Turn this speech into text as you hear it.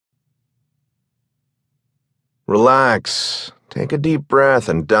Relax, take a deep breath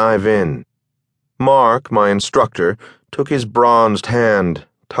and dive in. Mark, my instructor, took his bronzed hand,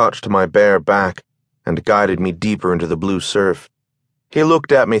 touched my bare back, and guided me deeper into the blue surf. He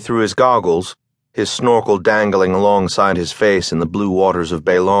looked at me through his goggles, his snorkel dangling alongside his face in the blue waters of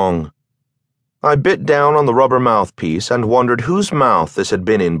Bailong. I bit down on the rubber mouthpiece and wondered whose mouth this had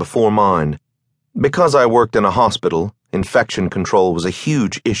been in before mine. Because I worked in a hospital, infection control was a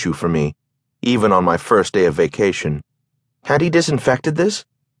huge issue for me, even on my first day of vacation. Had he disinfected this?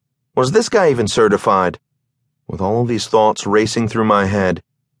 Was this guy even certified? With all these thoughts racing through my head,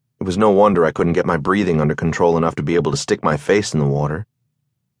 it was no wonder I couldn't get my breathing under control enough to be able to stick my face in the water.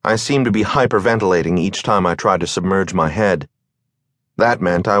 I seemed to be hyperventilating each time I tried to submerge my head. That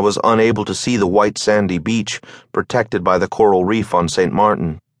meant I was unable to see the white sandy beach protected by the coral reef on St.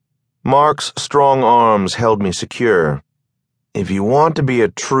 Martin. Mark's strong arms held me secure. If you want to be a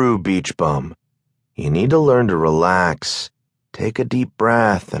true beach bum, you need to learn to relax, take a deep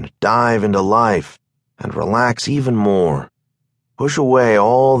breath, and dive into life, and relax even more. Push away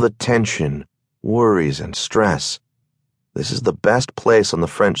all the tension, worries, and stress. This is the best place on the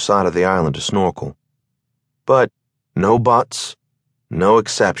French side of the island to snorkel. But no buts, no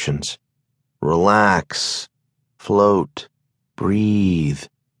exceptions. Relax, float, breathe,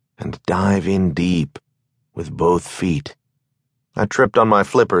 and dive in deep with both feet. I tripped on my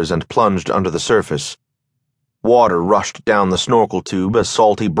flippers and plunged under the surface. Water rushed down the snorkel tube as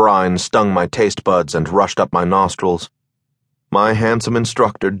salty brine stung my taste buds and rushed up my nostrils. My handsome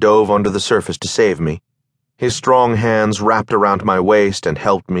instructor dove under the surface to save me. His strong hands wrapped around my waist and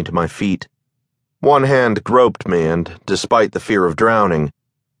helped me to my feet. One hand groped me, and despite the fear of drowning,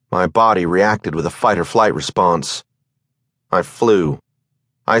 my body reacted with a fight-or-flight response. I flew.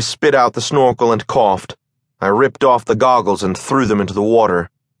 I spit out the snorkel and coughed. I ripped off the goggles and threw them into the water.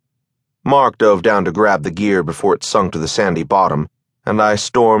 Mark dove down to grab the gear before it sunk to the sandy bottom, and I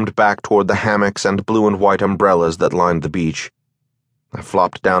stormed back toward the hammocks and blue and white umbrellas that lined the beach. I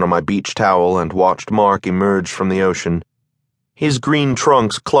flopped down on my beach towel and watched Mark emerge from the ocean. His green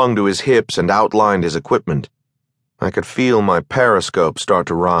trunks clung to his hips and outlined his equipment. I could feel my periscope start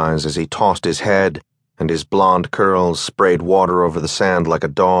to rise as he tossed his head, and his blonde curls sprayed water over the sand like a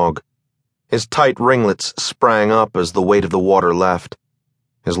dog. His tight ringlets sprang up as the weight of the water left.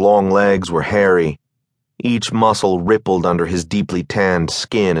 His long legs were hairy. Each muscle rippled under his deeply tanned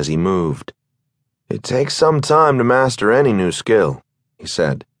skin as he moved. "It takes some time to master any new skill," he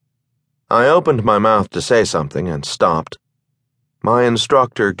said. I opened my mouth to say something and stopped. My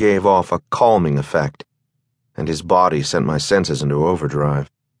instructor gave off a calming effect, and his body sent my senses into overdrive.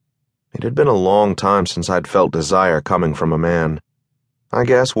 It had been a long time since I'd felt desire coming from a man. I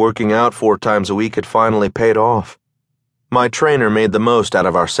guess working out 4 times a week had finally paid off. My trainer made the most out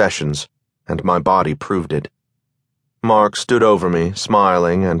of our sessions, and my body proved it. Mark stood over me,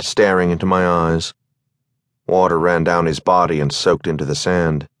 smiling and staring into my eyes. Water ran down his body and soaked into the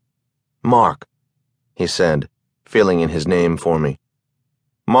sand. "Mark," he said, filling in his name for me.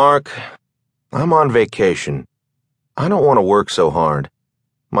 "Mark, I'm on vacation. I don't want to work so hard."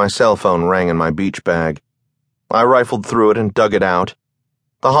 My cell phone rang in my beach bag. I rifled through it and dug it out.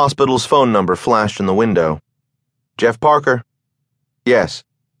 The hospital's phone number flashed in the window. "Jeff Parker?" "Yes."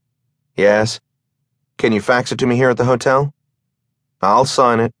 "Yes. Can you fax it to me here at the hotel?" "I'll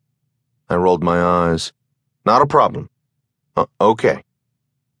sign it." I rolled my eyes. "Not a problem." Okay.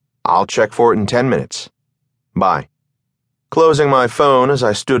 I'll check for it in 10 minutes. Bye." Closing my phone as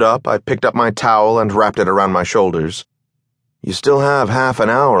I stood up, I picked up my towel and wrapped it around my shoulders. "You still have half an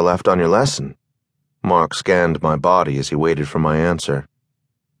hour left on your lesson." Mark scanned my body as he waited for my answer.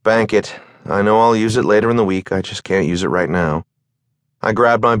 "Bank it. I know I'll use it later in the week, I just can't use it right now." I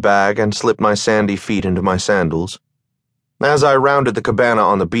grabbed my bag and slipped my sandy feet into my sandals. As I rounded the cabana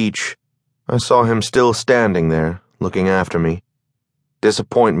on the beach, I saw him still standing there, looking after me.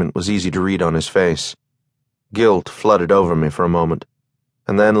 Disappointment was easy to read on his face. Guilt flooded over me for a moment,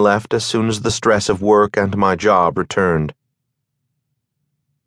 and then left as soon as the stress of work and my job returned.